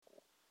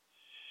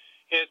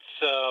It's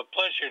a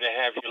pleasure to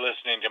have you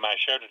listening to my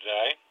show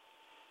today.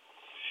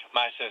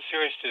 My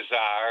sincerest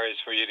desire is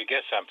for you to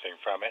get something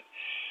from it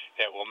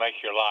that will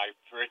make your life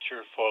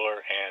richer,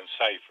 fuller, and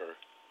safer.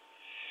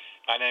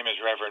 My name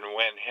is Reverend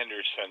Wynn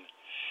Henderson.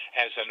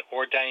 As an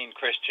ordained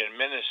Christian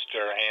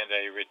minister and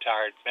a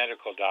retired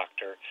medical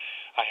doctor,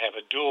 I have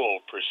a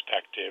dual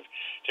perspective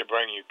to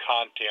bring you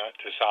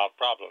content to solve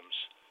problems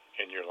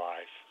in your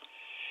life.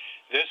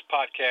 This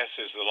podcast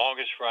is the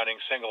longest-running,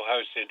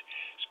 single-hosted,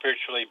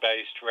 spiritually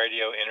based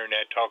radio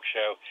internet talk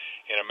show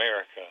in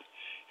America.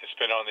 It's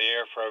been on the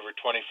air for over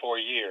 24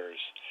 years.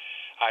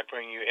 I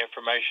bring you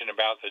information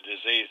about the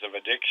disease of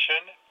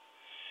addiction,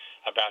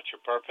 about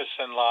your purpose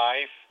in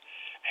life,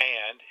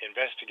 and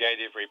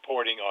investigative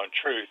reporting on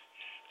truth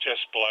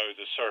just below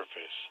the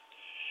surface.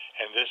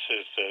 And this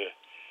is the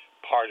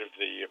part of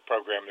the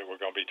program that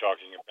we're going to be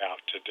talking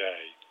about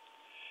today.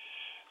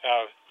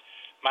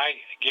 My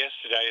guest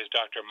today is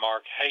Dr.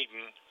 Mark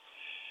Hayden.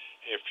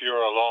 If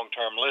you're a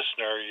long-term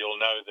listener, you'll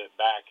know that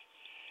back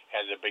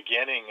at the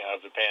beginning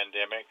of the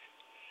pandemic,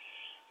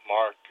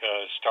 Mark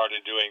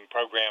started doing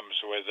programs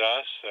with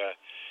us,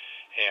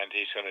 and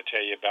he's going to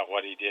tell you about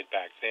what he did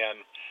back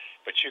then.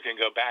 But you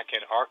can go back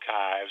in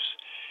archives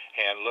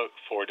and look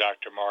for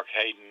Dr. Mark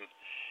Hayden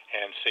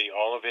and see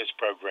all of his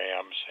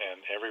programs,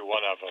 and every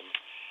one of them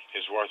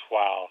is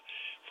worthwhile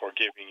for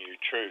giving you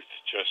truth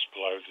just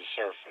below the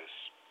surface.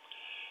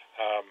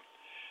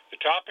 The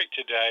topic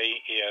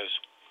today is,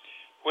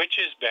 which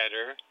is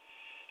better,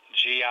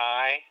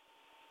 GI,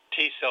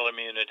 T-cell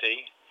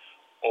immunity,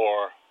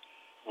 or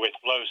with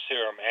low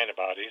serum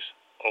antibodies,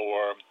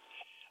 or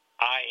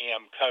I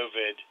am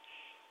COVID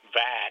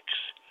vax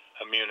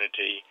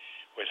immunity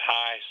with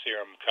high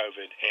serum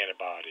COVID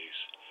antibodies?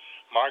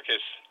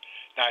 Marcus,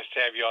 nice to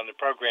have you on the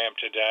program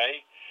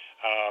today.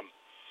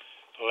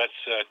 Let's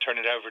turn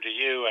it over to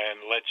you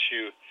and let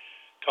you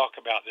talk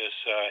about this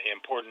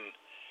important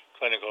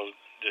clinical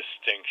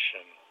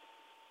distinction.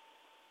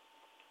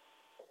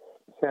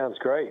 Sounds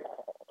great.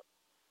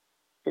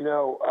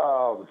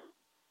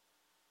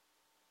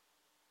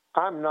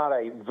 I'm not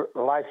a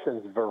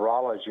licensed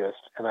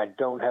virologist, and I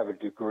don't have a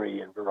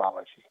degree in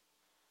virology.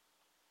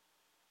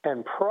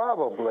 And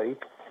probably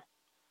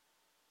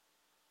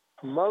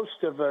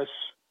most of us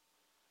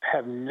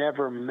have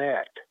never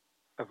met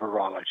a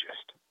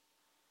virologist.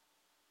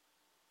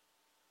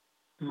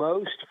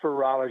 Most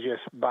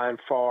virologists, by and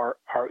far,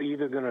 are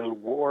either going to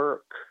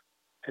work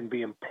and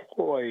be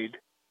employed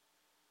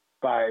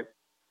by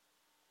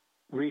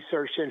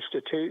research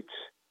institutes,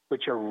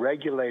 which are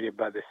regulated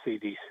by the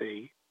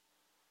CDC,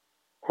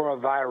 or a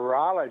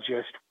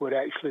virologist would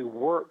actually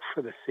work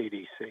for the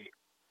CDC.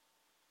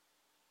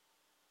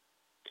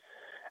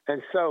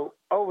 And so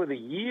over the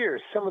years,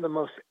 some of the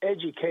most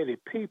educated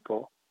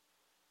people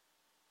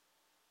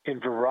in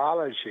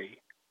virology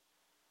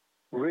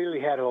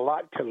really had a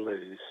lot to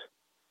lose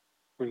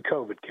when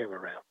COVID came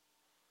around.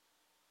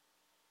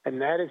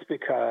 And that is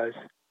because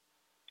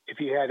if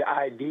you had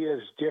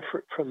ideas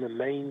different from the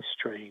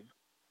mainstream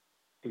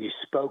and you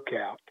spoke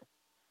out,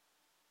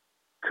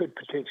 could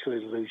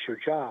potentially lose your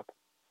job.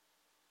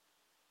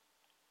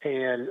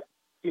 And,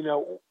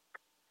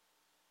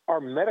 our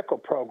medical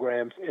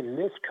programs in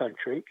this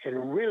country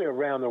and really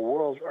around the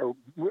world are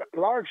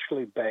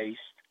largely based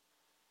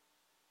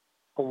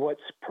on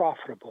what's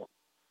profitable.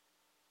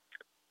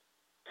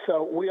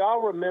 So we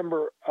all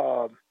remember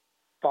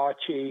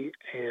Fauci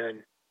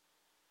and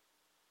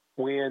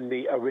when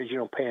the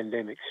original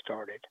pandemic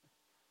started.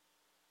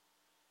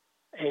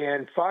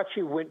 And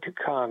Fauci went to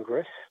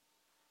Congress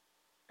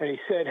and he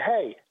said,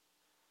 hey,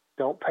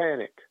 don't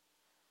panic.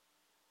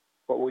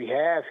 What we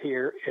have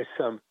here is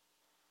some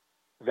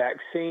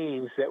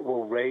vaccines that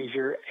will raise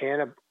your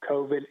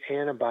COVID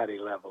antibody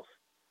levels.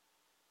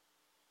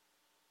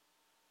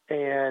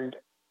 And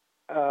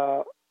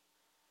a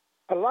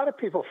lot of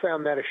people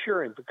found that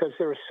assuring because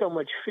there was so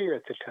much fear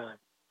at the time.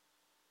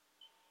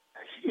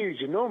 A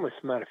huge, enormous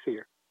amount of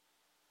fear.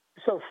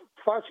 So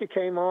Fauci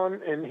came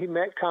on and he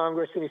met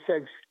Congress and he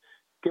said,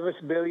 give us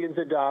billions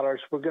of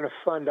dollars. We're going to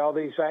fund all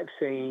these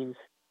vaccines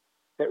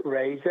that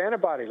raise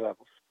antibody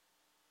levels.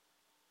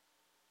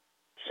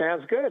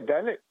 Sounds good,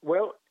 doesn't it?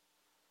 Well,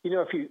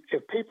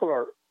 if people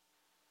are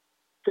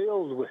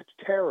filled with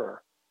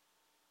terror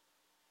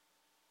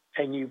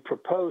and you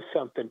propose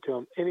something to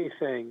them,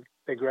 anything,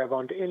 they grab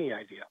onto any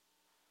idea.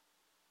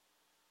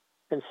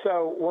 And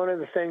so one of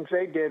the things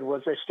they did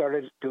was they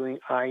started doing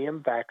I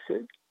am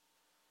vaccinated.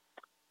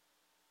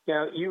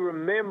 Now, you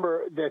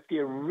remember that the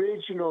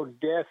original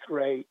death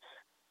rates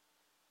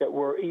that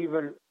were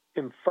even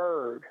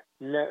inferred,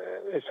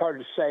 it's hard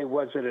to say,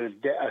 was it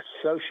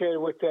associated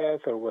with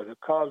death or was it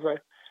caused by?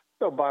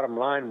 The bottom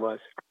line was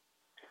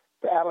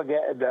the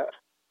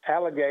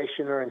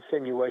allegation or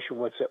insinuation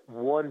was that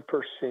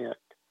 1%,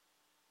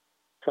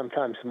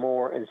 sometimes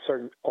more in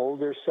certain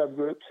older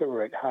subgroups that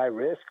were at high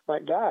risk,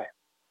 might die.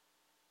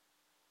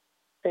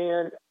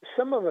 And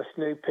some of us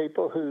knew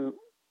people who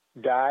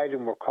died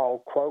and were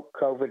called, quote,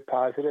 COVID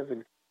positive,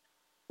 and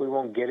we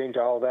won't get into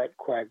all that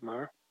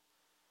quagmire.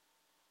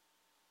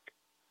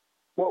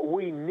 what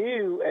we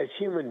knew as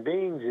human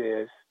beings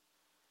is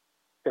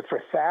that for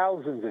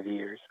thousands of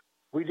years,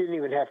 we didn't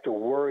even have to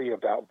worry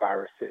about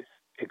viruses,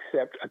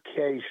 except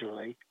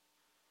occasionally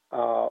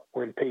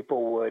when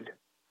people would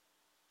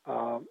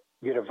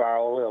get a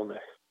viral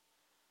illness.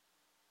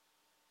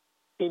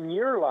 In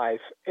your life,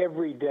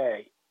 every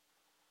day,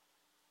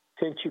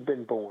 since you've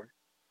been born,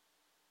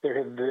 there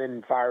have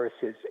been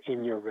viruses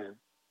in your room.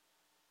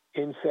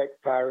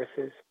 Insect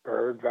viruses,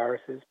 bird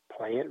viruses,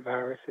 plant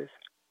viruses.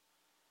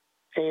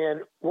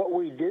 And what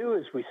we do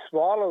is we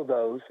swallow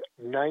those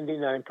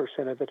 99%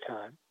 of the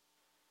time.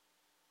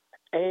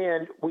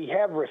 And we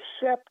have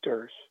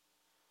receptors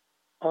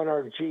on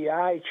our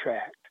GI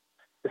tract,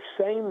 the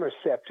same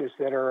receptors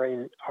that are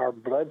in our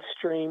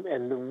bloodstream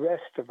and the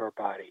rest of our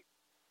body.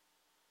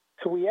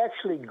 So we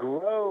actually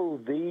grow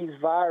these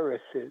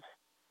viruses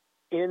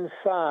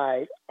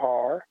inside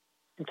our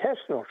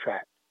intestinal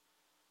tract.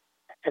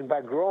 And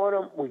by growing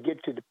them, we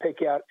get to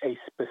pick out a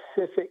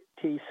specific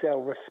T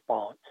cell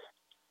response.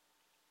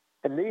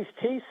 And these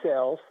T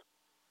cells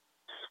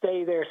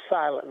stay there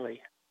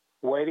silently,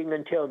 waiting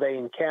until they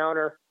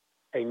encounter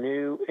a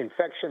new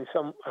infection,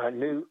 a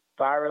new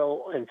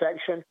viral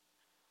infection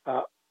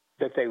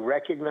that they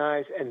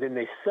recognize, and then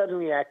they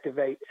suddenly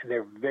activate, and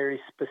they're very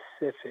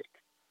specific.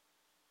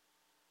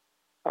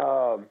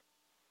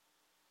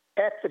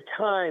 At the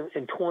time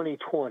in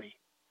 2020,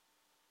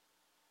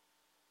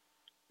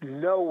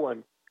 no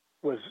one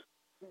was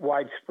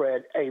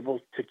widespread able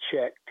to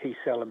check T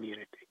cell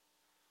immunity.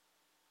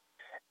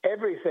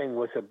 Everything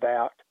was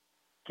about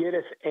get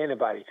us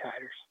antibody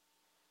titers.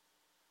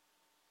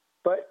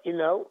 But,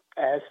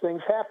 as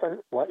things happen,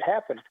 what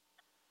happened?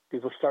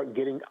 People start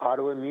getting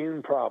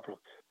autoimmune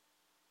problems.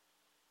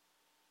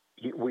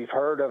 We've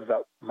heard of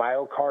the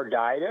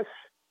myocarditis.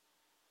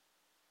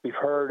 We've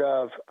heard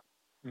of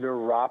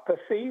neuropathies.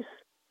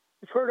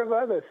 We've heard of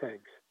other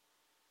things.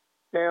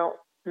 Now,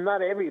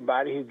 not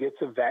everybody who gets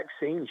a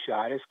vaccine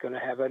shot is going to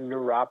have a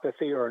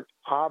neuropathy or an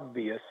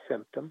obvious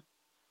symptom.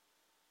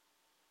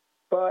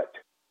 But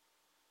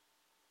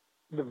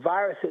the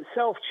virus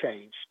itself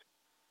changed.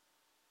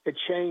 It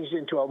changed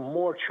into a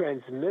more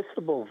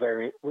transmissible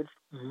variant with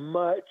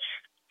much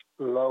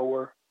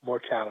lower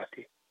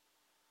mortality.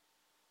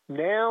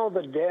 Now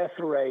the death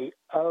rate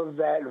of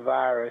that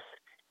virus,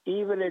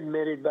 even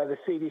admitted by the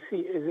CDC,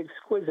 is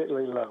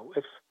exquisitely low.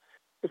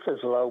 It's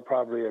as low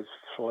probably as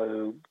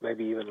flu,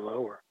 maybe even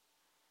lower.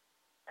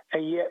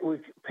 And yet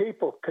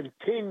people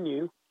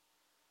continue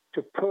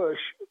to push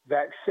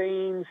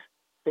vaccines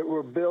that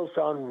were built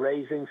on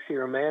raising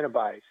serum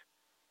antibodies.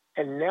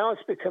 And now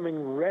it's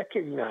becoming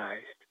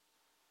recognized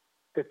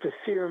that the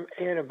serum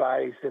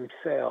antibodies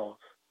themselves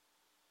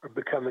are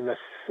becoming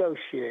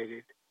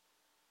associated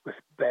with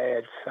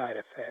bad side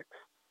effects.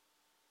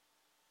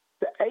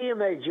 The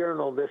AMA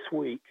Journal this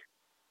week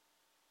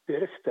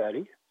did a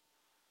study,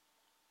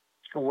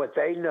 and what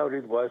they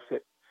noted was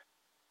that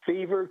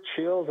fever,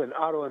 chills, and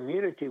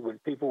autoimmunity when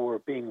people were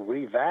being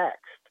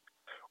revaxxed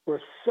were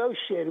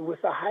associated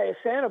with the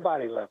highest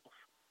antibody levels.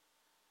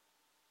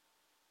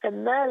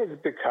 And that is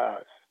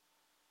because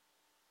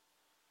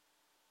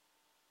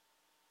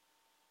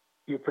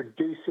you're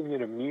producing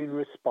an immune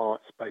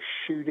response by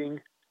shooting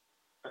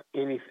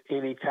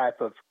any type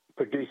of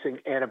producing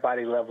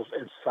antibody levels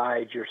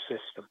inside your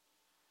system.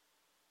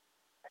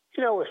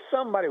 If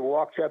somebody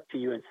walked up to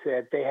you and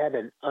said they had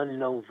an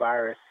unknown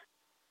virus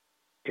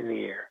in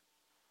the air,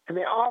 and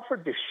they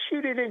offered to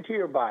shoot it into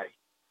your body,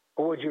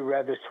 or would you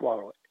rather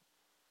swallow it?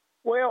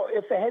 Well,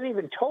 if they hadn't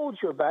even told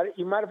you about it,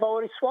 you might have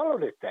already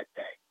swallowed it that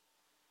day.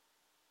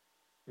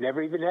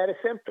 Never even had a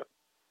symptom.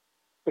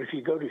 But if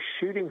you go to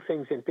shooting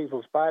things in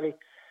people's body,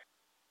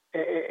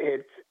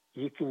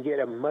 you can get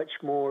a much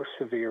more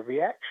severe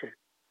reaction.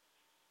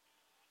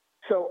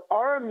 So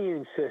our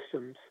immune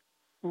systems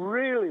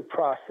really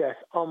process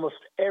almost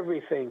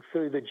everything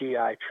through the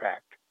GI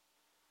tract.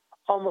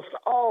 Almost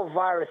all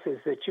viruses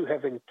that you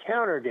have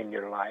encountered in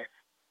your life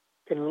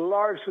can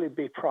largely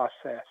be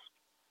processed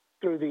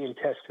through the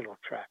intestinal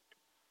tract.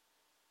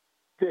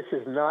 This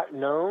is not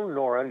known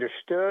nor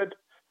understood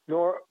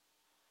nor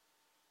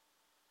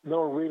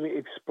really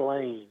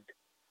explained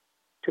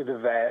to the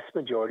vast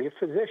majority of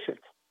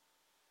physicians.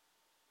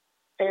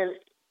 And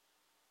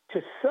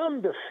to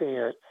some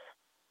defense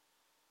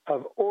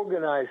of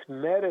organized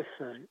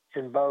medicine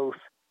in both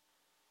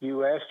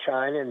U.S.,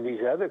 China, and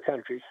these other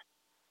countries,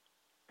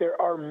 there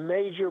are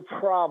major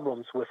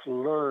problems with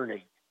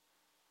learning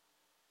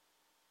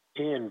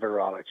in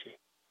virology.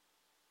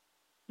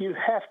 You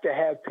have to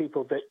have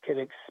people that can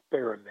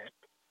experiment.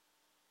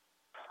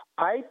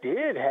 I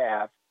did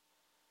have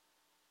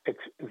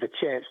the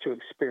chance to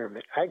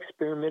experiment. I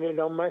experimented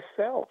on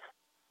myself.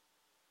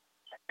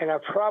 And I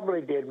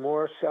probably did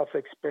more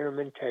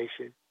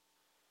self-experimentation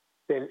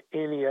than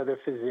any other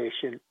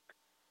physician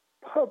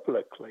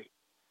publicly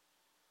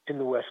in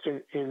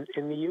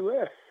the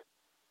U.S.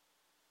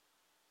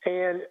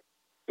 And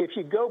if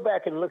you go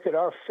back and look at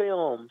our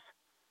films,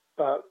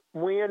 I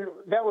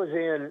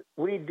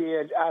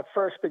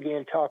first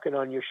began talking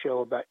on your show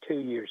about 2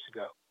 years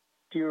ago.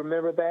 Do you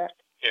remember that?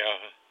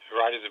 Yeah,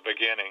 right right at the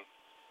beginning.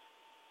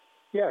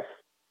 Yes.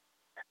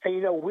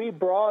 And, we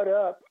brought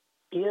up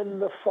in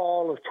the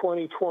fall of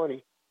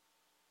 2020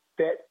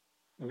 that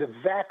the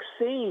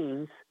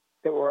vaccines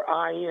that were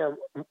IM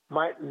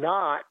might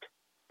not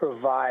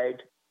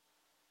provide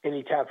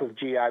any type of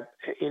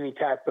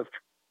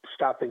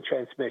stopping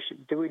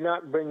transmission. Did we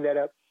not bring that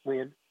up,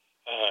 Lynn?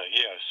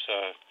 Yes.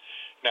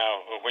 Now,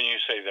 when you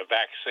say the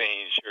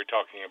vaccines, you're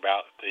talking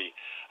about the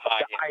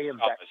IM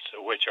comets,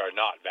 which are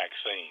not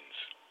vaccines.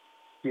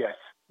 Yes.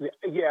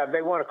 Yeah,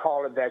 they want to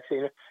call it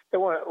vaccine. They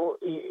want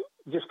to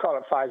just call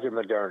it Pfizer,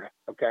 Moderna,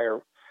 okay,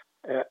 or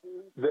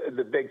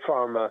the big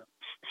pharma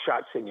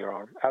shots in your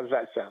arm. How does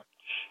that sound?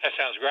 That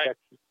sounds great.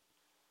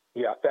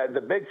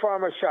 The big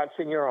pharma shots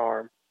in your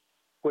arm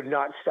would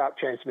not stop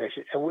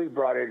transmission, and we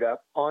brought it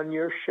up on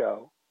your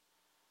show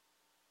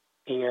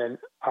in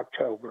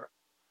October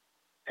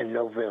and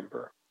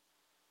November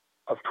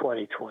of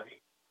 2020.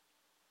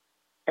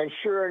 And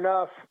sure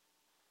enough,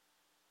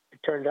 it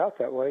turned out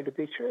that way to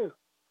be true.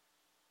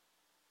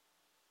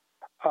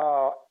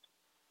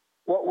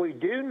 What we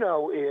do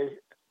know is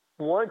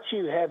once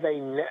you have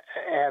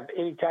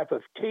any type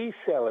of T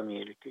cell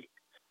immunity,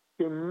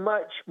 you're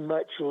much,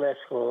 much less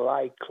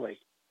likely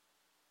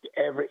to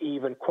ever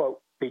even, quote,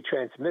 be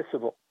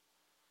transmissible.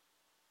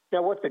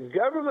 Now, what the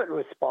government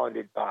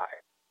responded by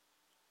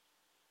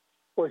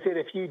was that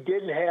if you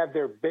didn't have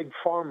their big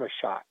pharma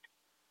shot,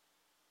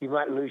 you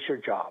might lose your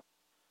job.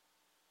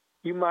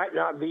 You might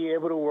not be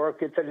able to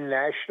work at the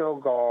National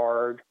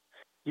Guard.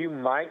 You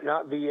might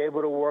not be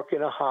able to work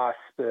in a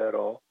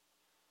hospital.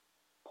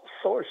 All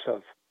sorts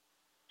of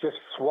just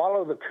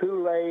swallow the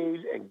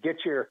Kool-Aid and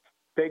get your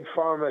big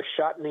pharma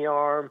shot in the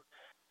arm.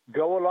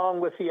 Go along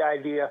with the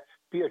idea.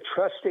 Be a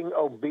trusting,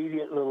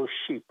 obedient little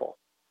sheeple.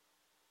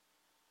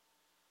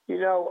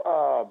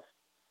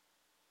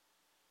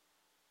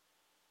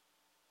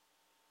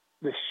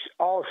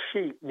 All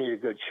sheep need a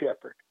good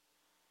shepherd.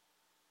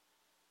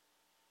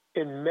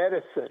 In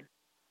medicine,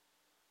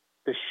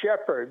 the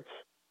shepherds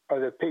are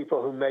the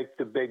people who make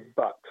the big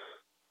bucks.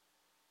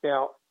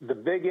 Now, the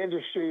big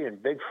industry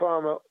and big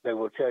pharma, they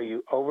will tell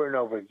you over and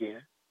over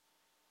again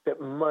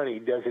that money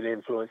doesn't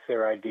influence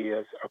their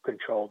ideas or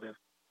control them.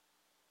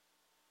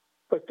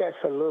 But that's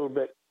a little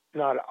bit,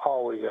 not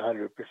always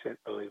 100%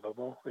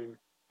 believable. And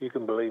you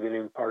can believe in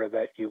any part of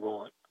that you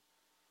want.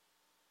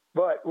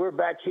 But we're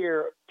back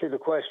here to the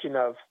question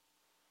of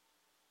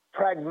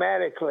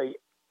pragmatically,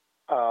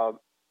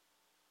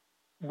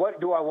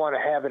 what do I want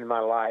to have in my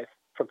life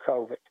for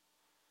COVID?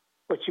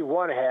 What you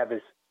want to have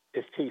is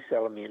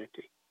T-cell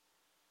immunity.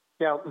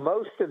 Now,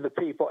 most of the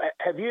people,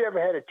 have you ever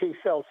had a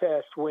T-cell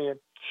test, Win?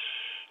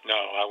 No,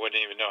 I wouldn't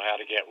even know how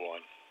to get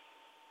one.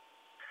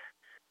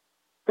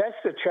 That's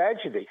the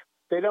tragedy.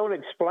 They don't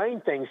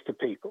explain things to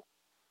people.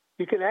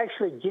 You can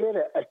actually get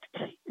a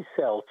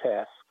T-cell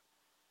test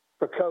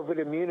for COVID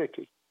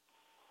immunity.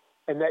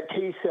 And that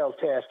T-cell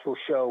test will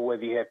show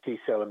whether you have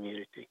T-cell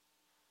immunity.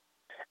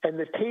 And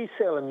the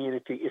T-cell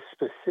immunity is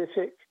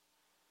specific.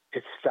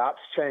 It stops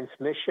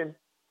transmission.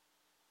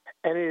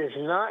 And it is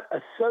not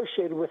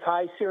associated with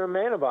high serum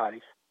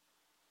antibodies.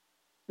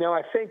 Now,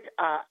 I think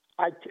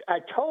I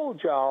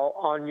told y'all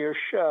on your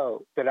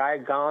show that I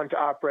had gone to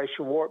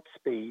Operation Warp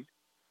Speed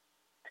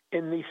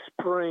in the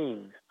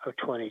spring of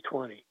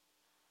 2020.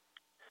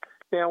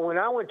 Now, when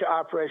I went to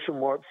Operation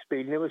Warp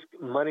Speed, and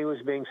money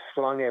was being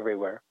slung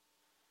everywhere,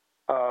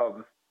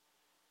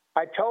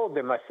 I told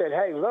them, I said,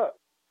 hey, look,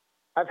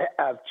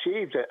 I've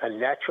achieved a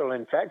natural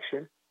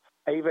infection.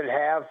 I even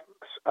have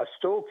a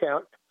stool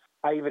count.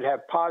 I even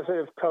have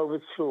positive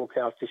COVID stool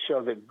counts to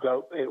show that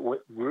it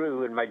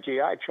grew in my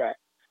GI tract.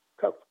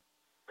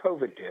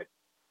 COVID did.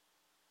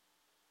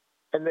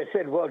 And they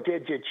said, well,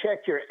 did you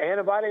check your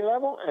antibody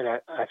level? And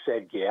I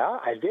said, yeah,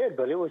 I did,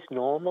 but it was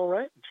normal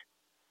range.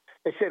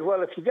 They said,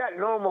 well, if you got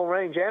normal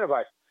range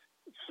antibodies,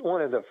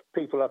 one of the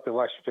people up in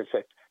Washington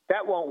said,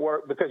 that won't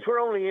work because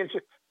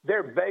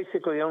they're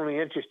basically only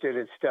interested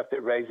in stuff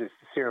that raises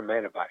the serum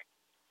antibody.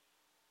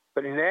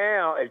 But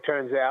now it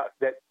turns out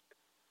that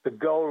the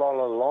goal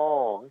all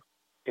along,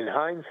 in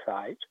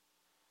hindsight,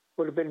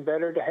 would have been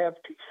better to have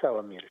T-cell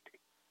immunity.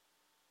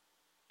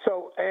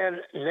 So, and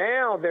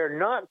now they're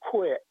not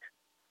quick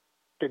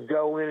to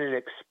go in and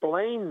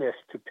explain this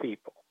to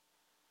people.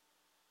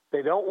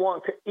 They don't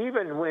want to,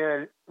 even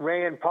when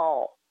Rand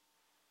Paul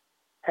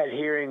had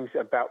hearings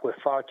with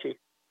Fauci,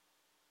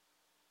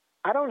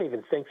 I don't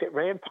even think that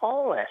Rand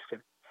Paul asked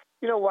him,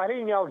 why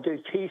didn't y'all do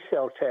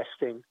T-cell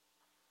testing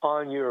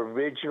on your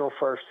original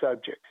first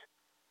subjects?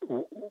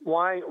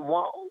 Why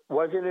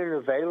wasn't it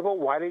available?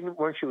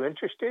 Weren't you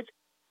interested?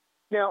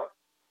 Now,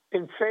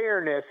 in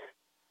fairness,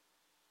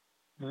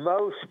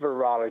 most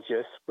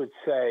virologists would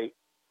say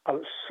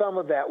some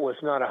of that was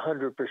not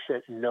 100%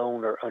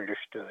 known or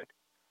understood.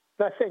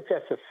 And I think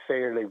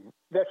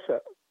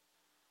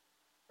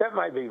that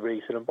might be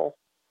reasonable.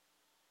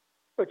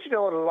 But a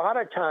lot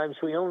of times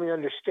we only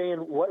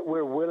understand what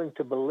we're willing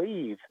to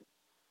believe.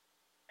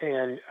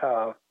 And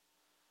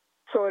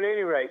so at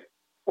any rate,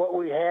 what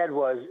we had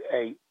was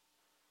a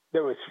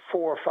there was $4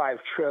 or $5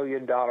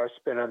 trillion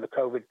spent on the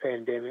COVID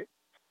pandemic.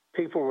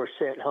 People were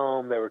sent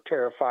home. They were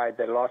terrified.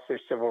 They lost their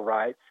civil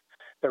rights.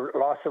 They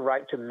lost the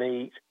right to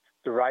meet,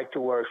 the right to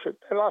worship.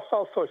 They lost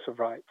all sorts of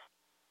rights.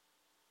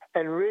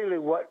 And really,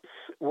 what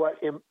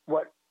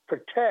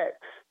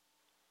protects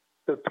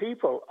the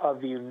people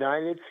of the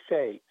United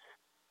States?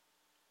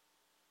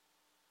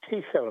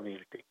 T-cell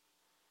immunity.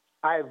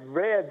 I've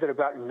read that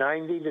about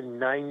 90 to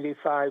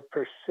 95%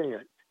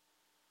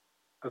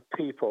 of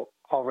people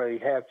already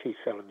have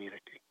T-cell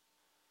immunity.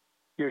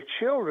 Your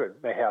children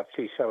may have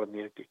T-cell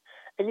immunity.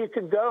 And you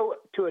can go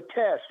to a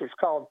test. It's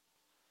called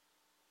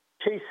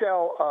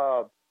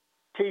T-cell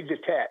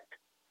T-Detect,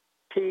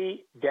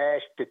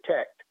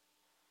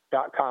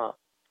 t-detect.com.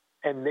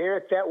 And there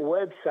at that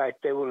website,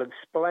 they will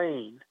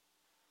explain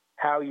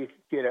how you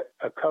can get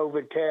a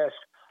COVID test.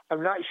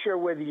 I'm not sure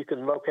whether you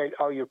can locate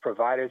all your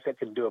providers that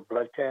can do a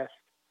blood test.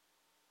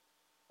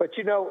 But,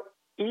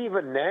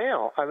 even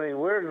now,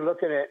 we're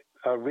looking at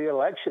a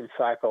re-election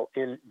cycle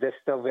in this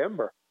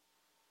November.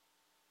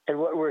 And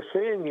what we're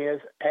seeing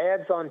is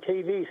ads on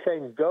TV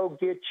saying, go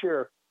get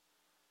your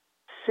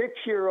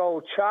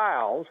 6-year-old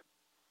child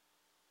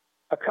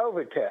a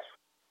COVID test.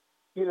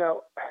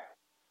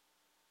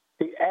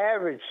 The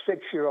average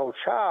 6-year-old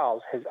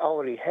child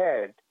already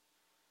has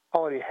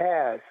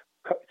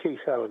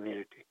T-cell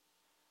immunity.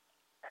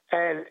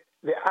 And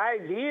the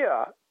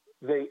idea,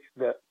 the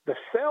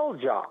cell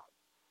job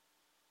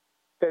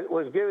that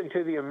was given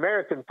to the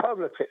American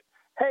public that,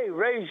 hey,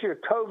 raise your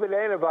COVID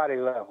antibody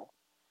level.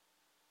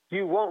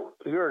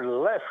 You're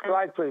less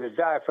likely to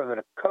die from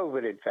a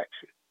COVID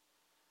infection.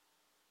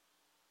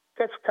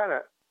 That's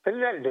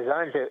isn't that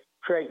designed to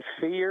create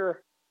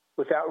fear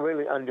without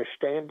really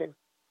understanding?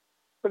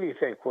 What do you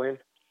think, Win?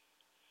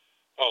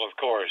 Well, of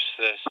course,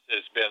 this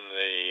has been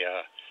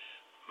the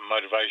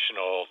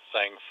motivational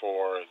thing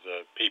for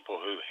the people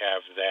who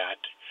have that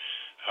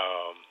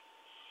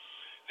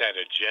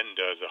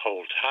agenda the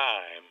whole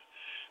time,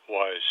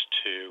 was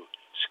to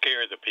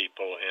scare the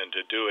people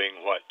into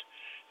doing what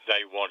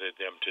they wanted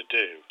them to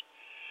do.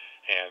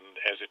 And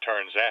as it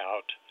turns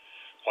out,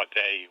 what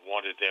they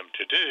wanted them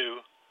to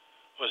do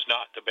was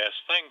not the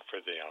best thing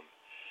for them.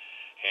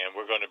 And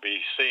we're going to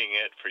be seeing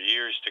it for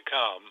years to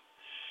come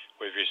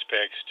with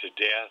respects to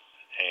death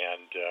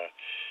and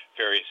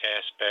various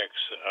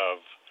aspects of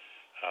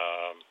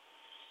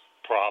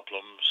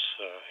problems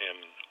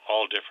in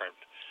all different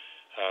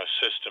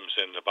systems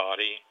in the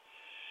body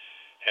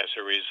as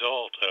a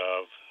result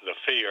of the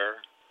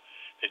fear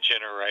that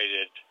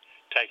generated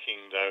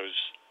taking those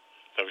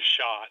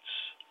shots.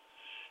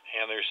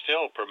 And they're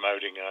still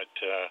promoting it.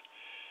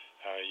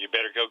 You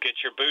better go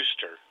get your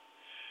booster.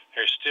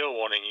 They're still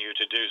wanting you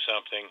to do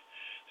something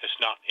that's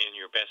not in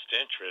your best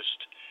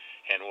interest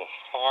and will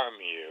harm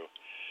you.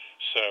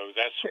 So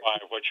that's why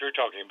what you're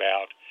talking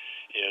about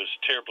is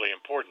terribly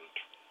important.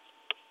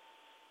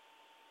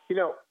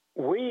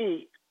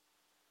 We,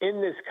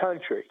 in this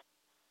country,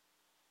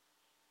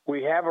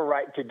 we have a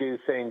right to do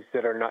things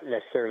that are not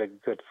necessarily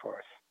good for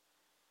us.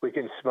 We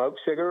can smoke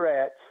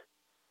cigarettes.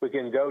 We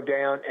can go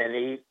down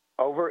and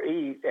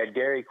overeat at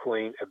Dairy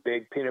Queen, a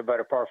big peanut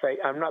butter parfait.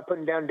 I'm not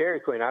putting down Dairy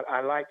Queen.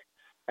 I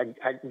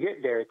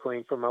get Dairy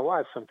Queen for my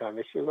wife sometimes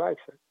if she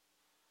likes it.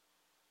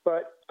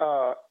 But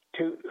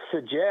to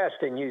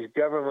suggest and use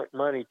government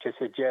money to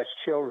suggest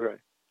children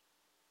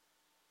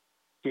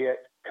get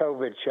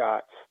COVID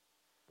shots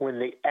when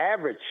the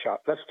average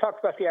shot, let's talk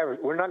about the average.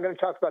 We're not going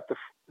to talk about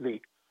the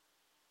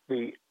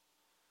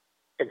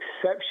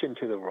exception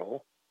to the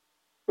rule.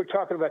 We're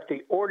talking about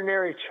the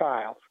ordinary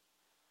child.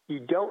 You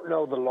don't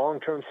know the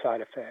long-term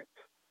side effects.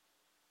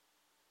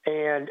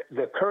 And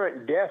the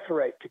current death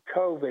rate to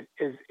COVID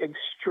is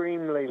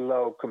extremely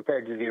low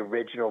compared to the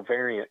original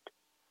variant.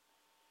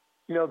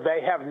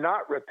 They have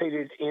not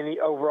repeated any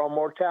overall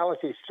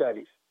mortality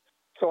studies.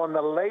 So on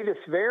the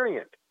latest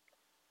variant,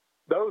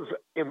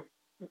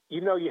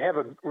 you have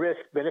a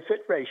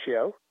risk-benefit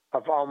ratio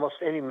of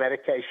almost any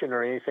medication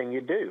or anything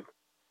you do.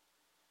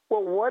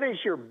 Well, what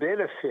is your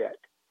benefit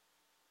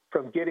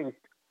from getting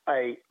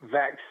a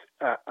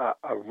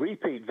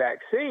repeat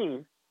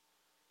vaccine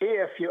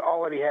if you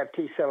already have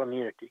T-cell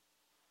immunity?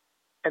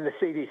 And the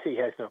CDC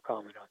has no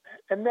comment on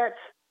that. And that's,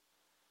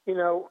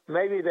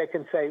 maybe they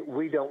can say,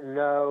 we don't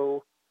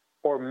know,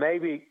 or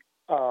maybe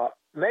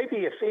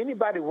if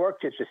anybody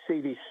worked at the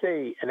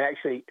CDC and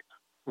actually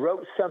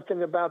wrote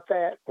something about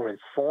that or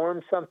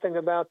informed something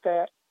about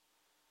that,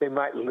 they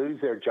might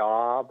lose their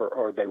job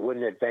or they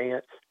wouldn't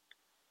advance.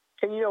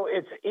 And,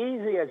 it's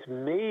easy as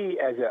me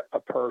as a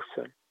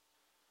person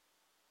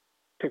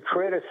to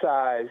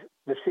criticize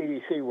the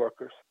CDC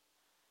workers.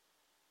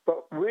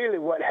 But really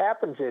what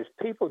happens is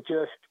people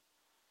just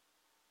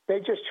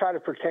try to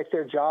protect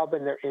their job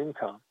and their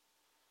income.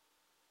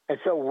 And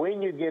so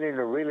when you get in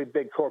a really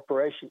big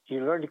corporation,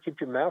 you learn to keep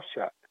your mouth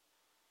shut.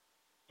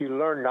 You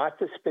learn not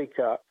to speak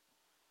up.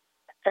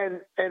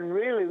 And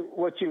really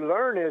what you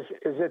learn is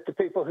that the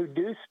people who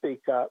do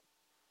speak up,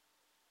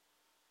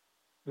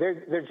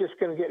 they're just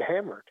going to get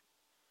hammered.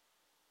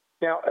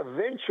 Now,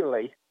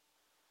 eventually,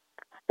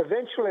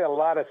 eventually a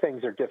lot of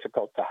things are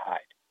difficult to hide.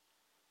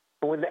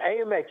 When the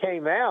AMA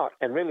came out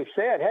and really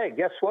said, hey,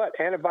 guess what?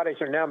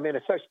 Antibodies are now being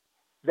associated,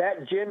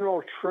 that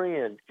general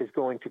trend is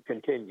going to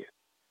continue.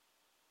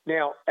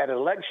 Now, at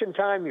election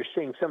time, you're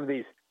seeing some of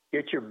these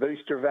get your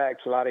booster vax,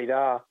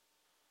 la-di-da,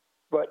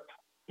 but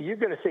you're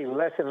going to see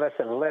less and less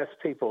and less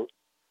people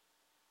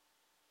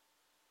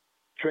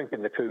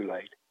drinking the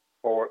Kool-Aid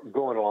or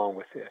going along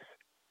with this.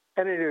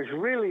 And it has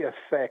really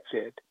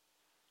affected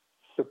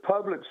the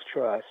public's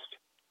trust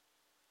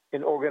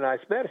in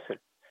organized medicine.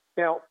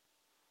 Now,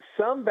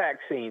 some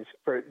vaccines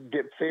for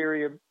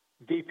diphtheria,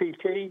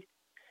 DPT,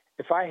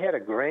 if I had a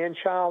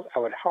grandchild, I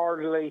would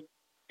heartily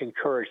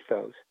encourage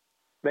those.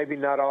 Maybe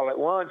not all at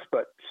once,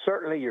 but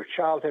certainly your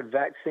childhood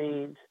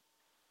vaccines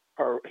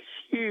are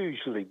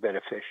hugely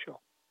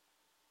beneficial.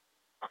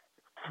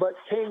 But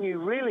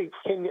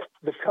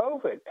the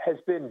COVID has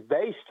been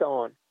based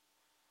on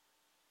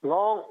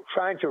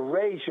trying to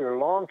raise your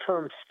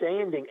long-term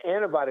standing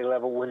antibody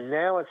level when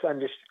now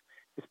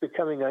it's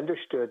becoming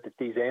understood that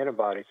these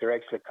antibodies are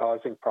actually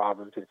causing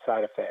problems and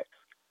side effects.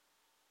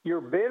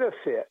 Your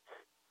benefits,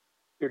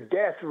 your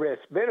death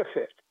risk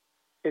benefit,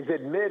 is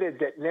admitted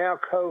that now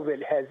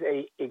COVID has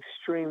a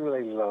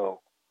extremely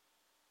low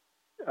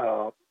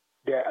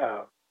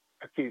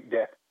acute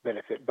death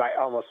benefit by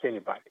almost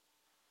anybody.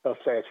 They'll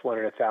say it's 1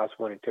 in 1,000,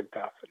 1 in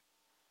 2,000.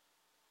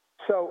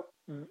 So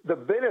the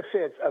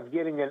benefits of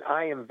getting an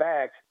IM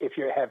vax, if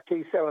you have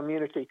T-cell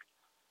immunity,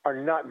 are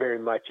not very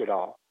much at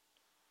all.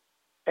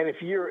 And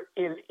if you're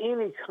in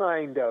any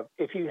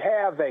if you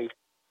have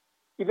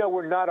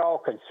we're not all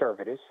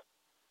conservatives.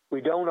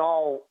 We don't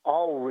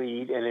all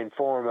read and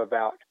inform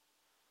about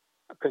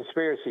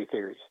conspiracy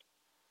theories.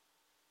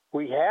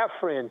 We have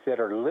friends that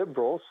are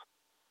liberals,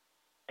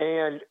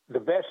 and the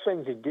best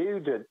thing to do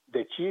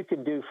that you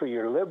can do for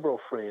your liberal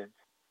friends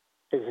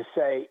is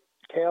to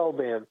tell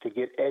them to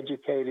get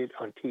educated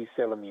on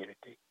T-cell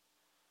immunity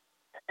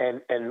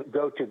and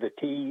go to the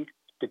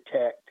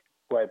T-Detect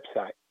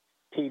website,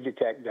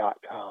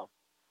 tdetect.com.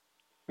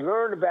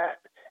 Learn about,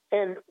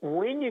 and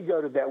when you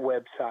go to that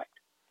website,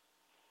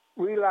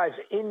 realize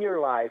in your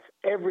life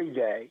every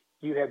day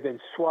you have been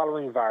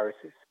swallowing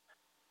viruses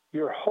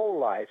your whole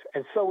life,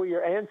 and so were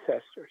your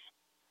ancestors.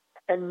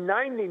 And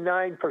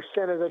 99%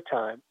 of the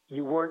time,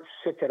 you weren't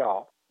sick at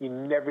all. You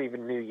never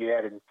even knew you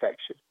had an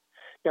infection.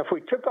 Now, if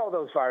we took all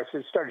those viruses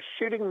and started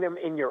shooting them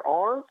in your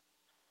arm,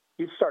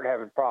 you'd start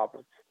having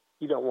problems.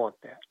 You don't want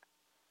that.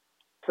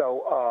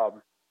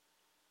 So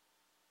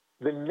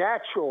the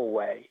natural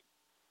way,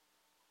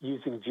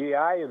 using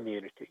GI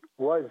immunity,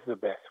 was the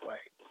best way.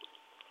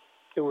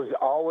 It was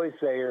always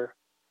there.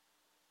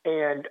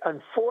 And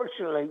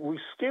unfortunately, we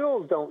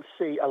still don't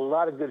see a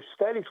lot of good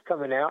studies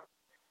coming out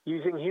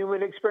using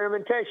human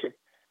experimentation.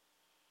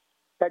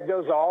 That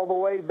goes all the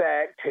way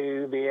back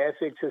to the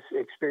ethics of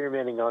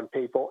experimenting on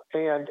people.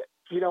 And,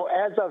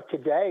 as of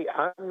today,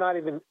 I'm not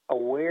even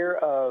aware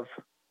of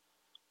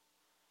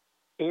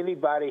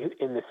anybody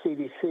in the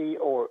CDC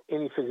or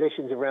any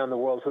physicians around the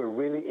world who are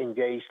really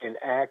engaged in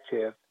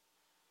active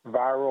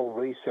viral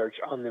research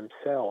on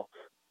themselves.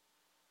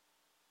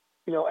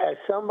 As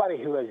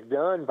somebody who has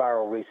done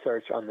viral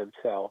research on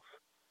themselves,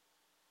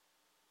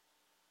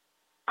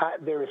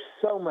 there is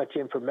so much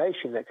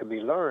information that can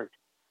be learned.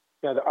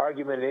 Now, the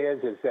argument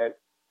is that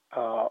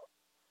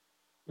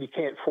you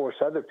can't force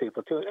other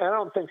people to. And I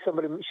don't think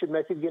somebody should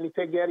make a guinea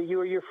pig out of you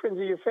or your friends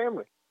or your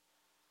family.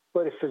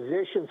 But if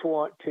physicians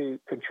want to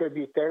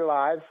contribute their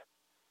lives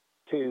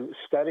to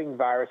studying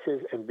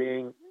viruses and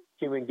being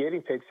human guinea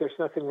pigs, there's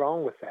nothing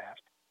wrong with that.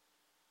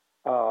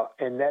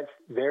 And that's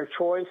their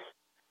choice.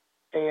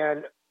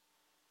 And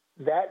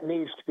that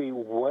needs to be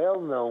well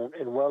known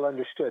and well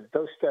understood.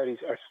 Those studies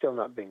are still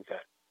not being done.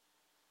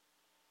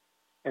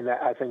 And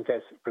I think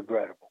that's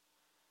regrettable.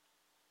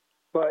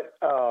 But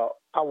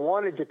I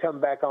wanted to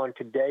come back on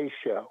today's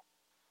show.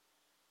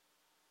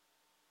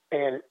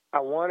 And I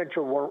wanted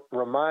to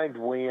remind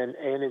Wynn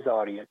and his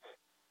audience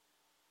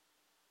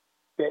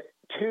that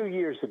 2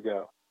 years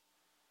ago,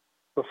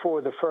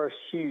 before the first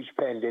huge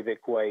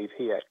pandemic wave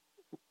hit,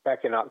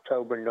 back in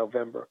October and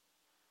November,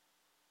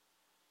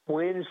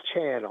 Wynn's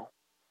channel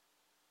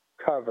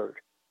covered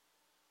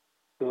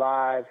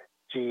live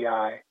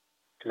GI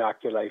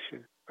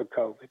inoculation for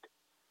COVID.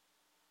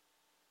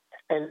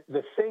 And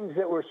the things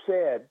that were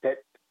said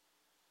that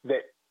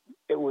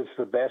it was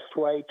the best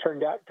way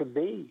turned out to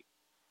be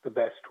the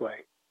best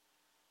way.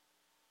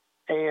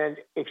 And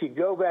if you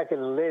go back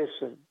and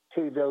listen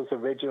to those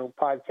original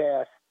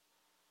podcasts,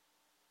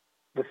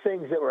 the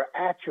things that were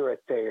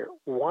accurate there,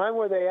 why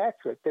were they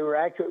accurate? They were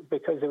accurate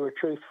because they were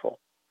truthful.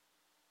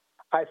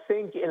 I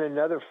think in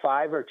another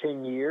 5 or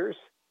 10 years,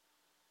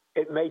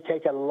 it may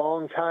take a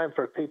long time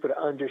for people to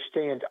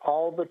understand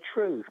all the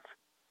truth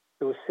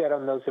that was said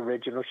on those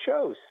original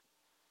shows.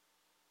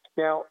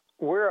 Now,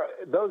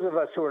 those of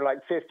us who are like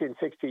 50 and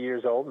 60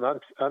 years old, and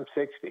I'm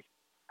 60.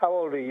 How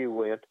old are you,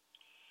 Wynn?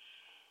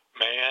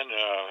 Man,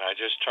 I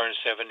just turned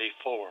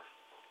 74.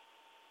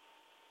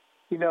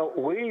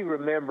 We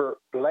remember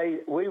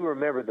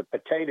the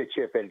potato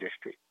chip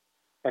industry.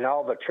 and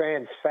all the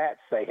trans fats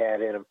they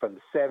had in them from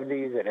the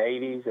 70s and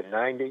 80s and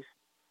 90s.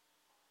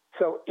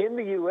 So in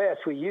the U.S.,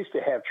 we used to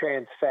have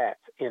trans fats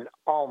in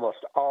almost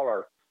all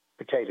our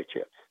potato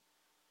chips.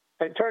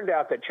 And it turned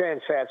out that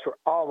trans fats were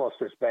almost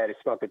as bad as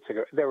smoking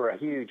cigarettes. They were a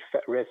huge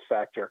risk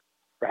factor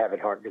for having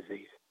heart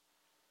disease.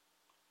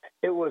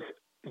 It was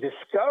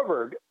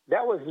discovered,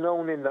 that was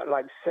known in the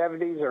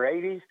 70s or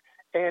 80s,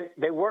 and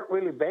they weren't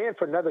really banned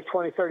for another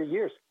 20, 30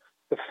 years.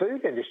 The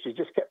food industry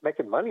just kept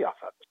making money off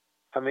of it.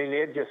 I mean,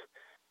 it just,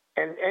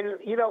 and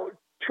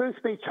truth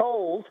be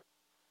told,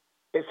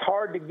 it's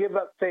hard to give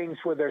up things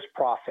where there's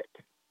profit.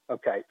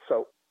 Okay,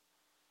 so,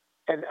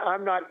 and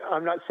I'm not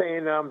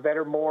saying I'm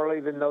better morally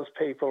than those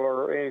people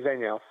or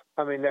anything else.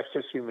 I mean, that's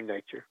just human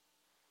nature.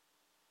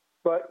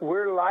 But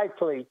we're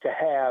likely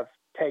to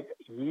take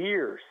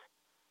years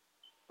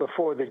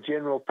before the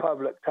general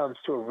public comes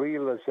to a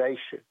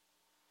realization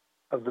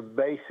of the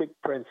basic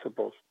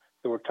principles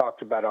that were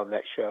talked about on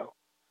that show.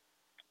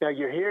 Now,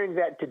 you're hearing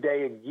that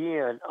today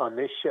again on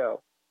this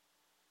show.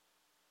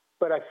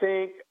 But I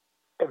think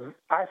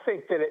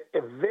that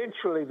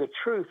eventually the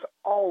truth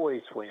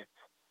always wins.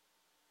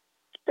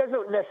 It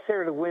doesn't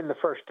necessarily win the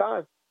first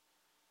time.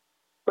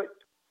 But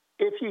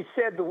if you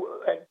said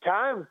at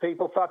time,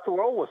 people thought the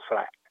world was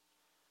flat.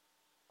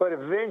 But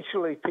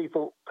eventually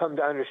people come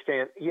to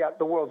understand, yeah,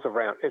 the world's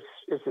around. It's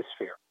a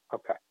sphere.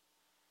 Okay.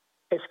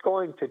 It's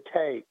going to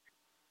take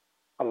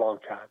a long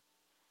time.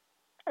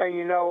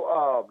 And,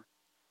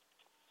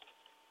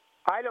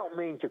 I don't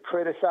mean to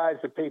criticize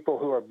the people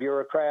who are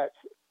bureaucrats.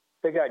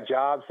 They got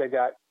jobs, they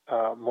got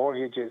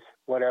mortgages,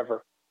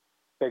 whatever.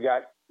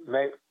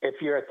 If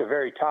you're at the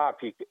very top,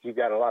 you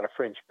got a lot of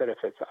fringe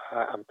benefits.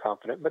 I'm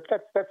confident, but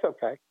that's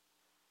okay.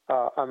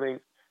 I mean,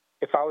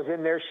 if I was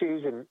in their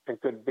shoes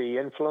and could be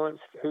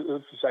influenced,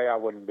 who's to say I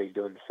wouldn't be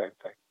doing the same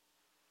thing?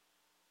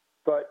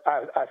 But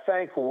I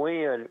thank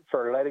Wynn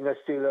for letting us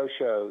do those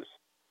shows,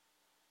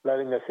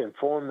 letting us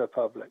inform the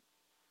public.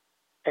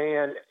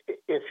 And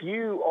if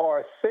you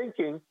are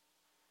thinking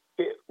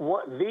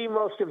the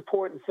most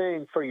important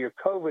thing for your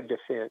COVID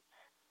defense,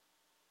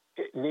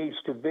 it needs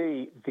to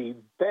be the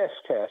best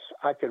test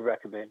I could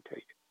recommend to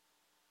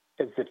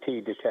you is the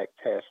T-Detect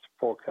test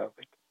for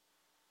COVID.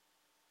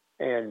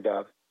 And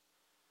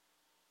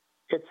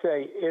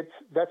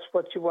that's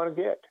what you want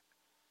to get.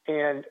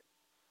 And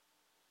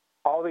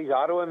all these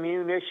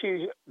autoimmune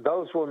issues,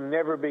 those will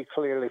never be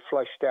clearly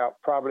fleshed out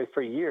probably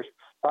for years.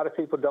 A lot of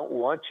people don't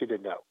want you to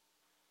know.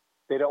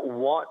 They don't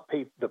want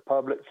the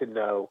public to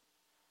know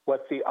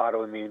what the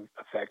autoimmune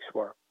effects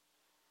were.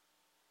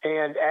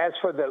 And as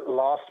for the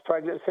lost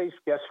pregnancies,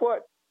 guess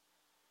what?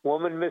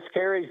 Woman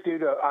miscarries due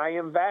to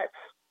IM vax.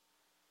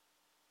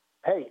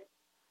 Hey,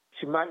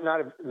 she might not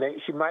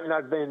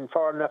have been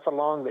far enough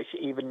along that she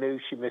even knew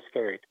she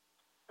miscarried.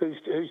 Who's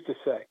to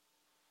say?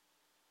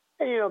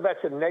 And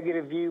that's a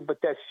negative view,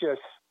 but that's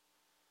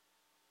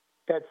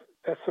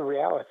the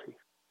reality.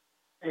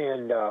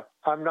 And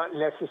I'm not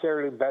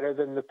necessarily better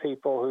than the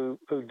people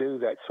who do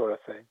that sort of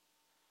thing.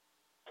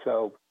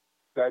 So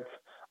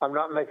I'm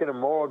not making a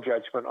moral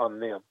judgment on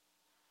them.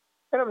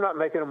 And I'm not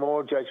making a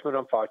moral judgment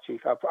on Fauci.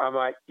 I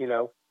might,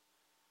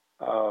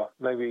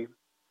 maybe,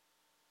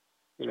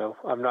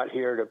 I'm not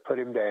here to put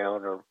him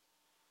down or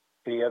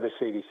any other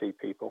CDC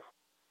people.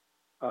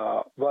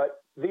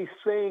 But these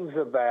things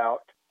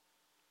about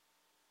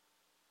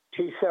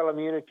T-cell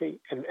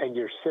immunity and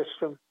your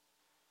system,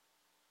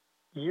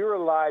 you're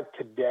alive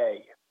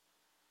today,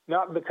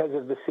 not because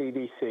of the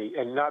CDC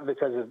and not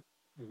because of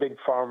Big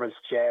Pharma's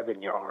jab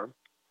in your arm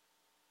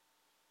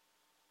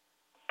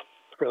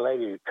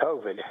related to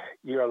COVID.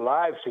 You're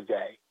alive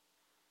today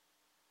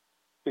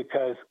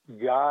because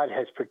God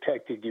has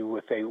protected you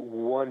with a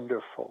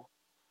wonderful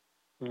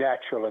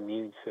natural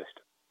immune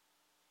system.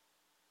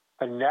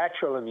 A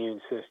natural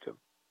immune system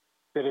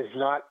that is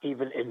not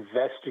even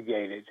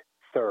investigated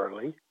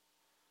thoroughly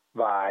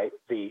by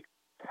the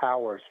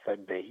powers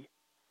that be.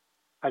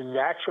 A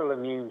natural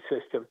immune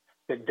system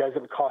that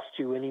doesn't cost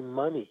you any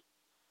money.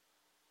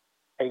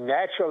 A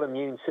natural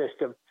immune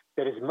system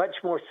that is much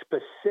more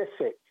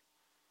specific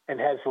and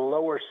has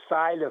lower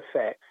side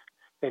effects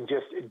than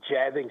just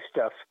jabbing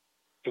stuff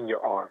in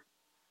your arm.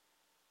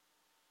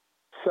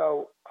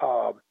 So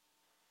God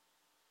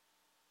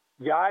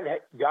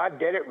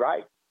did it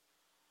right.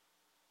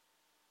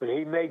 When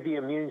he made the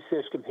immune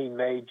system, he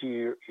made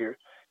you your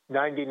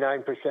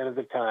 99% of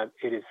the time.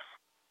 It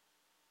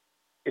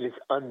is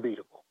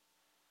unbeatable.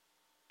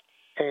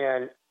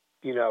 And,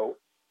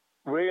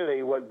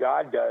 really what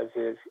God does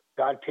is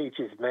God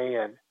teaches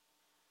man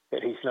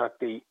that he's not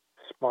the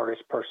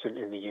smartest person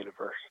in the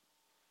universe.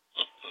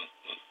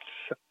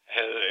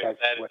 That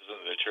isn't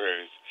the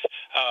truth.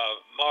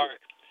 Mark,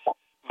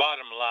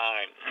 bottom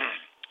line,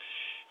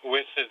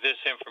 with this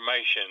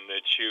information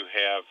that you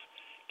have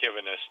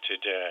given us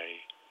today,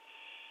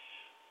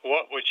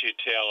 what would you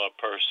tell a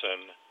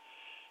person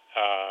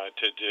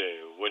to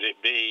do? Would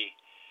it be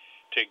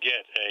to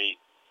get a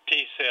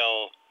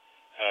T-cell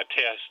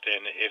test,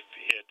 and if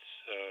it's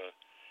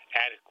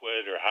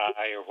adequate or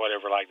high or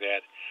whatever like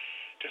that,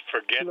 to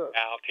forget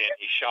about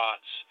any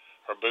shots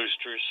or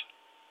boosters?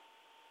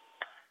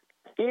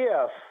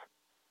 If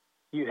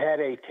you had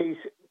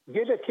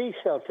get a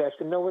T-cell test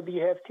and know whether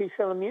you have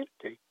T-cell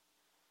immunity.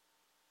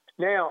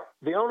 Now,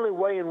 the only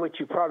way in which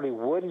you probably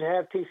wouldn't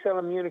have T-cell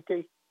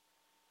immunity,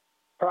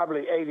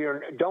 probably 80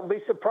 or don't be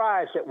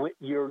surprised that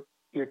your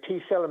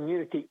T-cell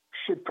immunity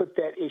should put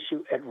that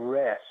issue at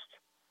rest.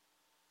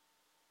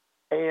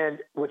 And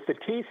with the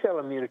T-cell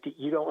immunity,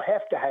 you don't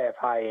have to have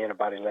high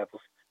antibody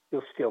levels.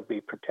 You'll still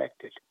be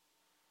protected.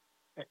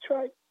 That's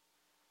right.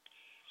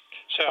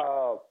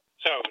 So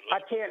I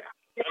can't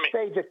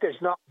say that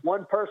there's not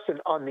one person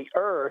on the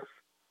earth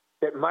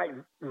that might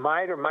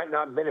or might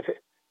not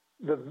benefit.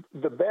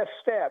 The best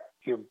step,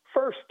 your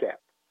first step,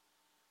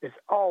 is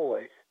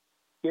always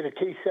get a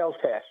T-cell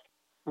test.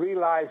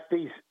 Realize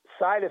these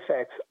side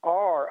effects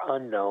are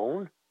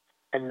unknown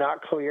and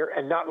not clear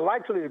and not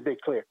likely to be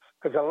clear,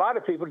 because a lot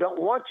of people don't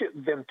want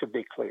them to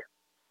be clear.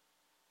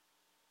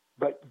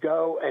 But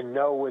go and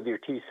know whether you're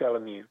T-cell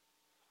immune.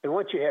 And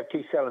once you have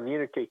T-cell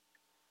immunity,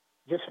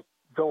 just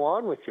go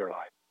on with your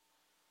life.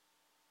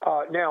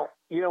 Now,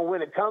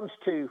 when it comes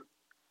to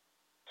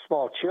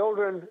small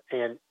children,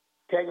 and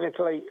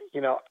technically,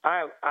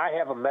 I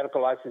have a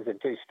medical license in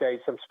 2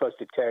 states. I'm supposed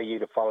to tell you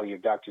to follow your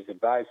doctor's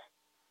advice.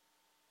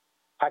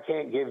 I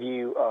can't give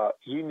you,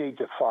 you need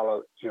to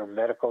follow your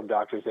medical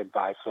doctor's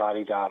advice,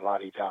 la-di-da,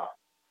 la-di-da.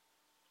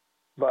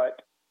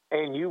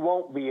 And you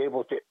won't be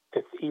able to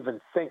even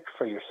think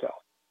for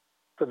yourself.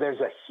 So there's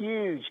a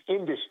huge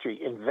industry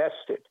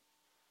invested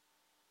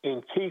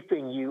in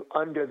keeping you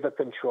under the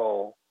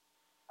control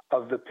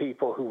of the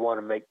people who want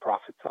to make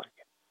profits on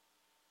you.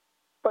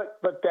 But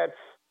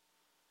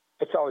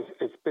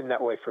it's been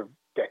that way for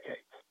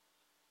decades.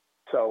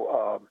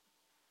 So,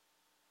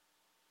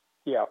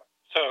 yeah.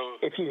 So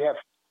if you have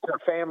a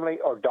family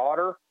or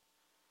daughter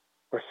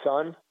or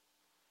son,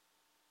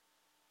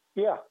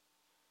 yeah,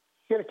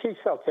 get a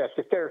T-cell test.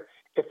 If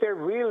they're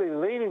really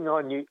leaning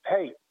on you,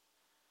 hey,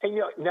 and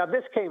now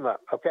this came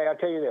up. Okay, I'll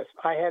tell you this.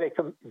 I had a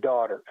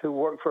daughter who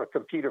worked for a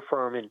computer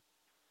firm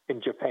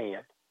in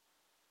Japan.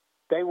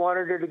 They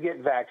wanted her to get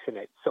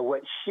vaccinated. So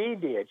what she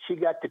did, she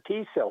got the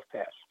T-cell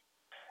test.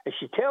 And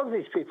she tells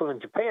these people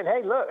in Japan,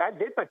 hey, look, I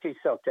did my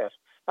T-cell test.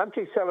 I'm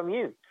T-cell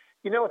immune.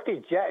 You know what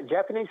these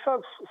Japanese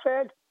folks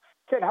said?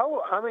 Said,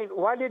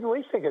 why didn't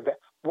we think of that?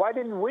 Why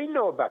didn't we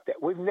know about that?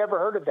 We've never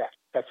heard of that.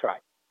 That's right.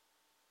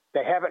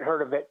 They haven't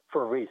heard of it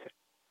for a reason.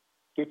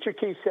 Get your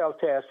T-cell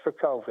test for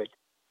COVID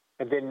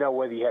and then know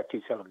whether you have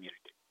T-cell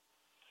immunity.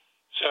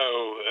 So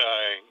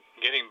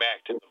getting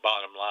back to the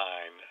bottom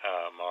line,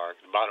 Mark,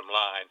 the bottom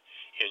line,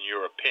 in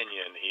your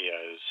opinion,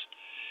 is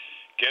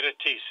get a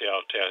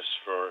T-cell test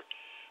for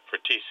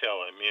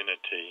T-cell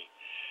immunity,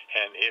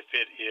 and if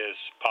it is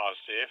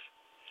positive,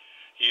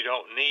 you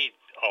don't need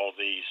all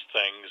these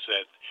things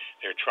that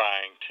they're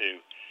trying to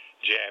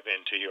jab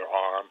into your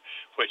arm,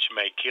 which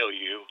may kill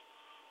you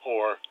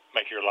or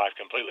make your life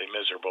completely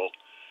miserable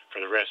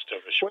for the rest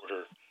of a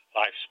shorter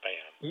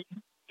lifespan.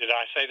 Did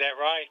I say that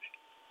right?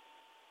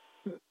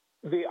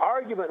 The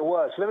argument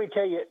was, let me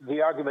tell you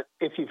the argument,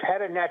 if you've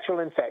had a natural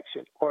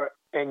infection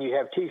and you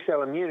have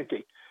T-cell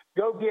immunity,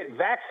 go get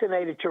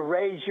vaccinated to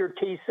raise your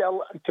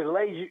T-cell, to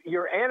raise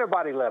your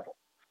antibody level.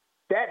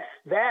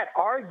 That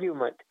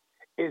argument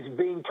is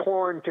being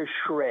torn to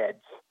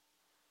shreds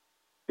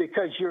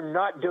because you're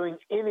not doing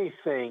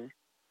anything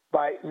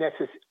by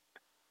necessity.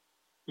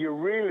 You're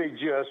really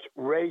just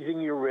raising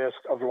your risk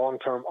of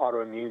long-term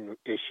autoimmune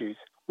issues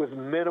with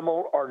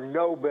minimal or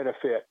no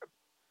benefit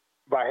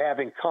by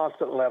having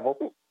constant level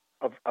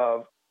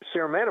of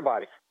serum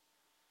antibodies.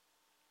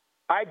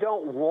 I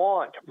don't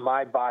want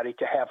my body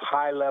to have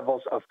high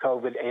levels of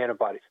COVID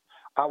antibodies.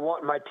 I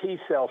want my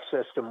T-cell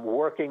system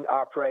working,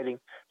 operating,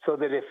 so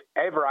that if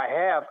ever I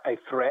have a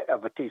threat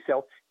of a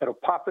T-cell, it'll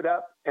pop it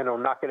up and it'll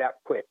knock it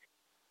out quick.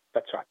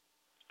 That's right.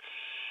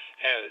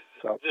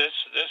 So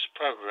this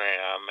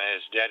program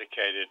is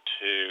dedicated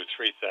to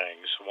 3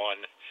 things. One,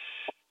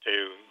 to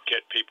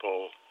get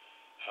people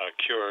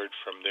cured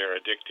from their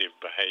addictive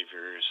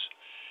behaviors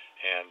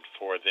and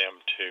for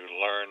them to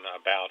learn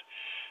about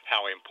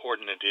how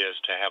important it is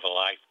to have a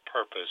life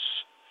purpose.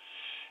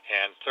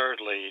 And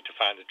thirdly, to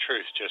find the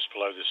truth just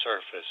below the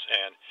surface.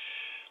 And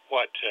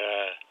what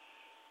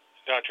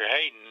Dr.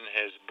 Hayden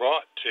has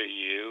brought to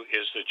you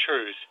is the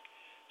truth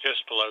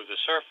just below the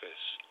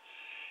surface.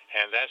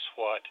 And that's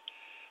what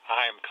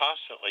I am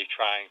constantly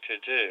trying to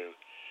do.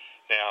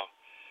 Now,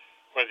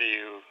 whether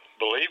you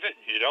believe it,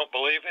 you don't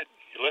believe it,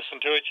 you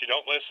listen to it, you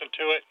don't listen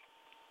to it,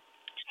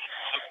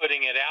 I'm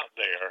putting it out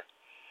there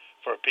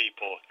for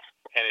people.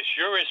 And it's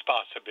your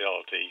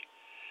responsibility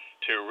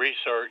to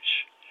research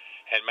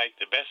and make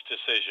the best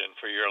decision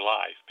for your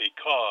life,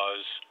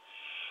 because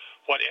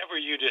whatever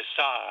you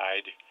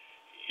decide,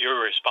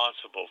 you're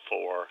responsible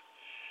for.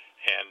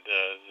 And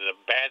the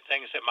bad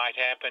things that might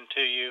happen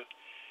to you,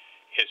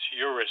 it's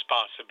your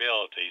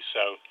responsibility.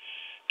 So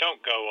don't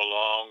go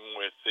along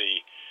with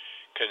the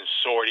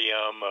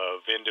consortium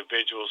of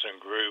individuals and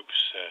groups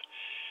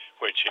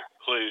which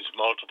includes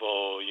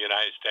multiple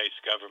United States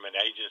government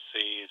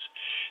agencies,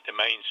 the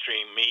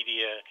mainstream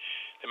media,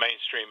 the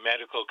mainstream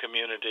medical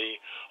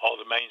community, all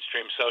the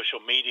mainstream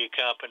social media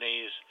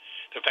companies,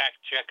 the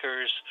fact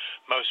checkers,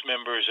 most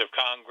members of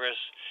Congress,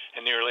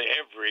 and nearly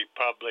every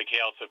public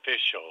health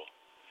official,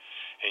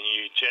 and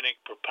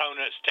eugenic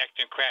proponents,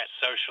 technocrats,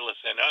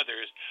 socialists, and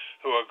others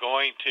who are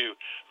going to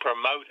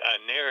promote a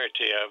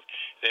narrative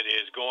that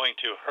is going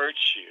to hurt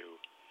you.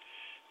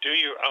 Do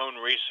your own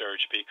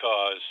research,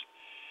 because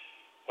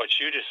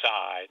what you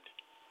decide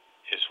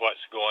is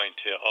what's going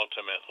to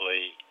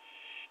ultimately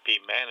be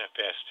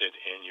manifested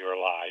in your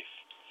life.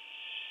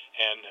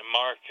 And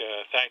Mark,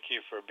 thank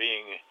you for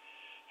being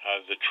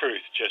the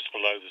truth just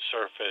below the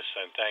surface,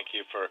 and thank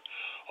you for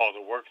all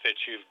the work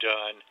that you've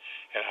done.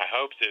 And I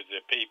hope that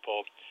the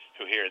people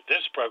who hear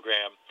this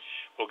program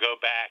will go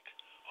back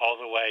all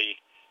the way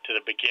to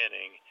the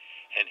beginning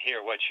and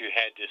hear what you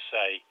had to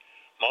say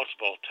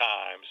multiple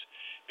times,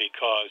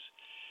 because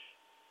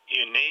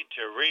you need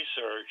to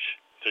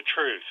research the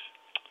truth.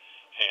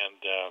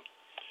 And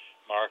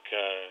Mark,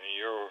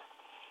 you're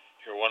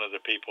one of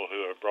the people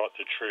who have brought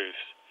the truth,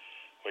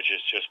 which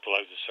is just below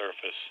the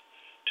surface,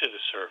 to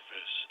the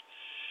surface.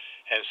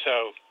 And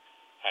so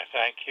I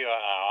thank you.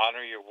 I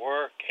honor your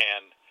work,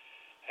 and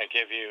I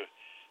give you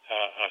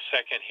a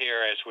second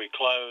here as we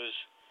close.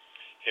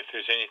 If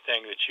there's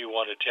anything that you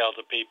want to tell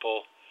the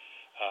people,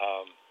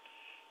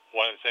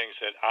 one of the things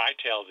that I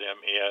tell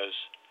them is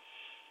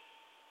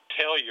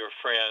tell your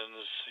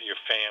friends, your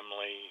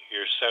family,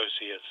 your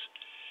associates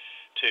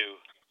to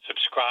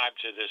subscribe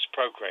to this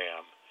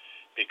program,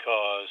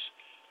 because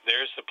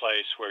there's the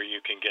place where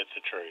you can get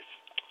the truth.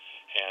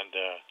 And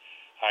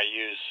I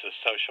use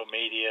social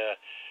media,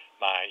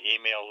 my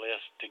email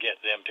list, to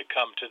get them to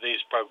come to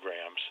these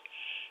programs,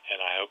 and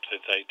I hope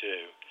that they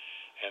do.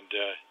 And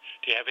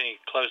do you have any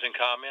closing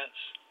comments?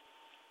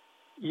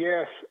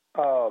 Yes.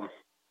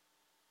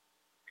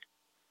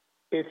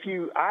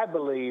 I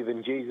believe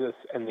in Jesus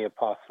and the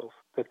apostles,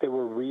 that they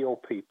were real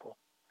people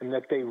and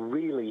that they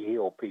really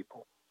heal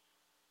people.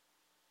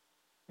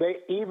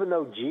 Even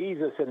though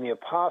Jesus and the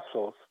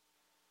apostles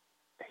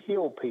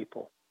healed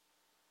people,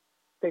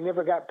 they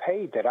never got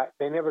paid.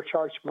 They never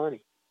charged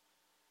money.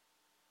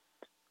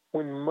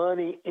 When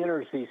money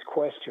enters these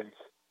questions,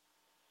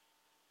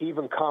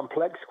 even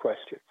complex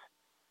questions,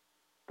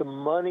 the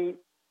money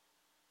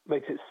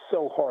makes it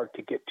so hard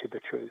to get to the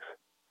truth,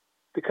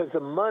 because the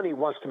money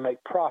wants to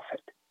make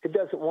profit. It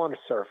doesn't want to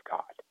serve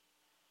God.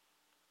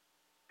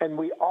 And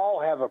we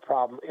all have a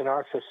problem in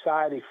our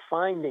society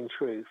finding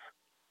truth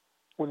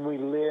when we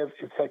live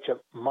in such a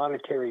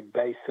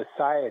monetary-based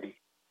society.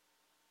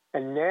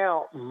 And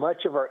now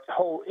much of our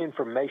whole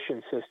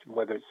information system,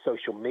 whether it's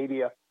social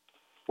media,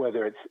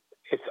 whether it's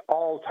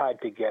all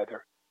tied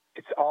together.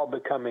 It's all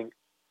becoming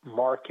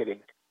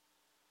marketing,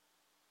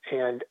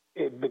 and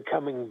it's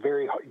becoming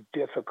very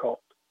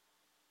difficult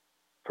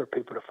for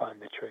people to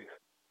find the truth.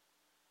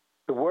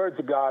 The words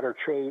of God are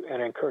true,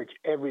 and I encourage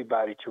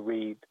everybody to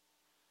read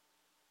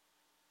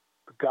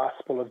the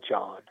Gospel of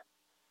John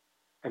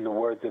and the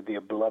words of the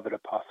beloved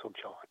Apostle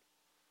John.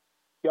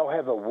 Y'all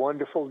have a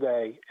wonderful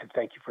day, and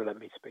thank you for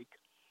letting me speak.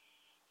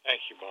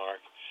 Thank you, Mark.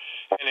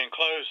 And in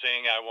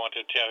closing, I want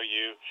to tell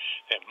you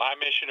that my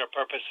mission or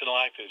purpose in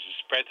life is to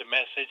spread the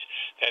message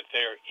that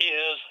there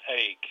is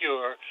a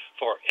cure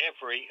for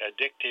every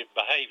addictive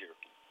behavior.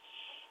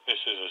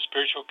 This is a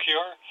spiritual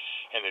cure,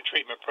 and the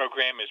treatment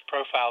program is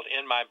profiled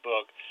in my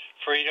book,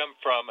 Freedom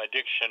from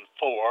Addiction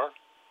 4,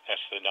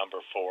 that's the number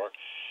 4,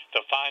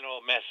 The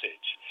Final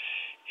Message.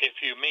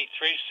 If you meet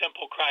 3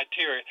 simple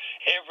criteria,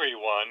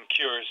 everyone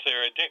cures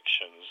their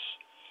addictions.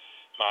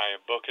 My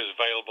book is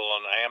available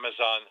on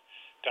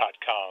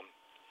Amazon.com.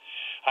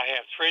 I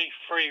have 3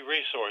 free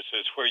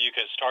resources where you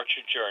can start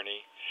your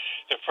journey.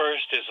 The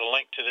first is a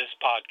link to this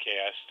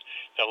podcast.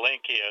 The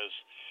link is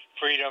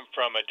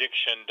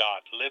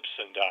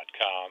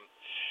freedomfromaddiction.libsyn.com,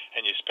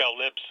 and you spell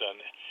Libsyn,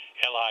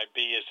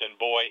 L-I-B as in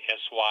boy,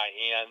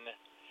 S-Y-N.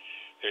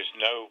 There's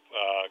no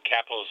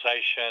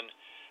capitalization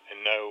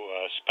and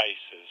no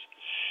spaces.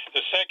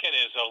 The second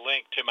is a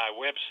link to my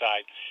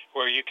website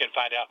where you can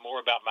find out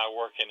more about my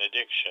work in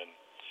addiction.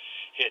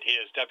 It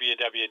is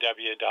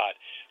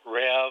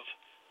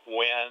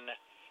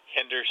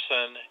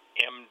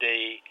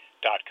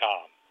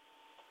www.revwynhendersonmd.com.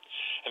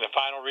 And the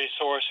final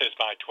resource is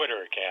my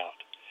Twitter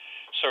account.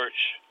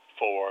 Search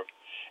for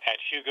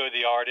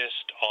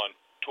 @HugoTheArtist on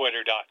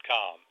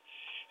Twitter.com.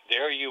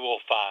 There you will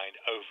find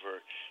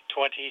over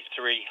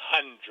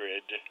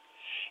 2,300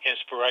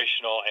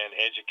 inspirational and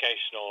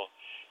educational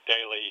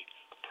daily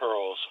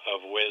pearls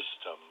of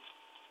wisdom.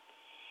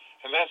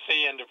 And that's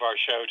the end of our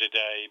show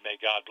today. May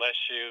God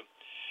bless you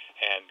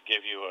and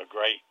give you a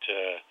great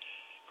day.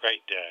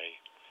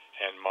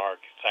 And Mark,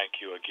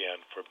 thank you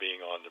again for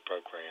being on the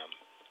program.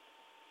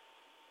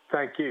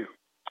 Thank you.